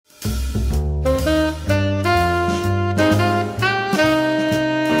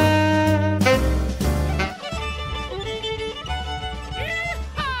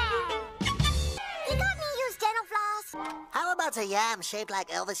something shaped like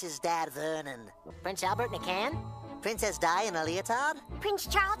Elvis's dad, Vernon. Prince Albert in a can? Princess Di in a leotard? Prince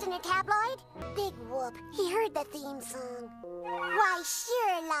Charles in a tabloid? Big whoop, he heard the theme song. Why,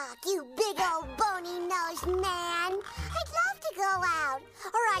 Sherlock, you big old bony-nosed man. I'd love to go out.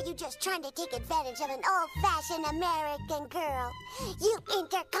 Or are you just trying to take advantage of an old-fashioned American girl? You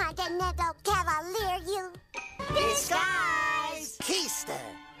intercontinental cavalier, you... Disguise! Keister!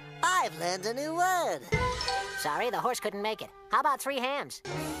 I've learned a new word. Sorry, the horse couldn't make it. How about 3 hams?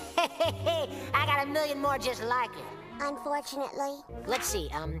 Hey, I got a million more just like it. Unfortunately. Let's see,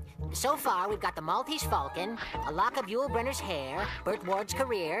 so far we've got the Maltese Falcon, a lock of Yul Brynner's hair, Burt Ward's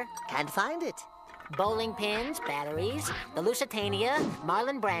career. Can't find it. Bowling pins, batteries, the Lusitania,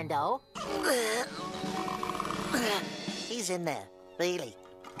 Marlon Brando. He's in there, really.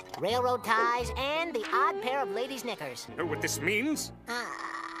 Railroad ties, and the odd pair of ladies' knickers. Know what this means?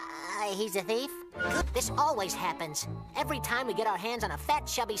 He's a thief? This always happens. Every time we get our hands on a fat,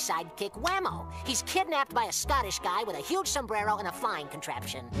 chubby sidekick, whammo! He's kidnapped by a Scottish guy with a huge sombrero and a flying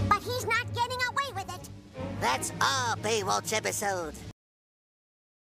contraption. But he's not getting away with it. That's our Baywatch episode.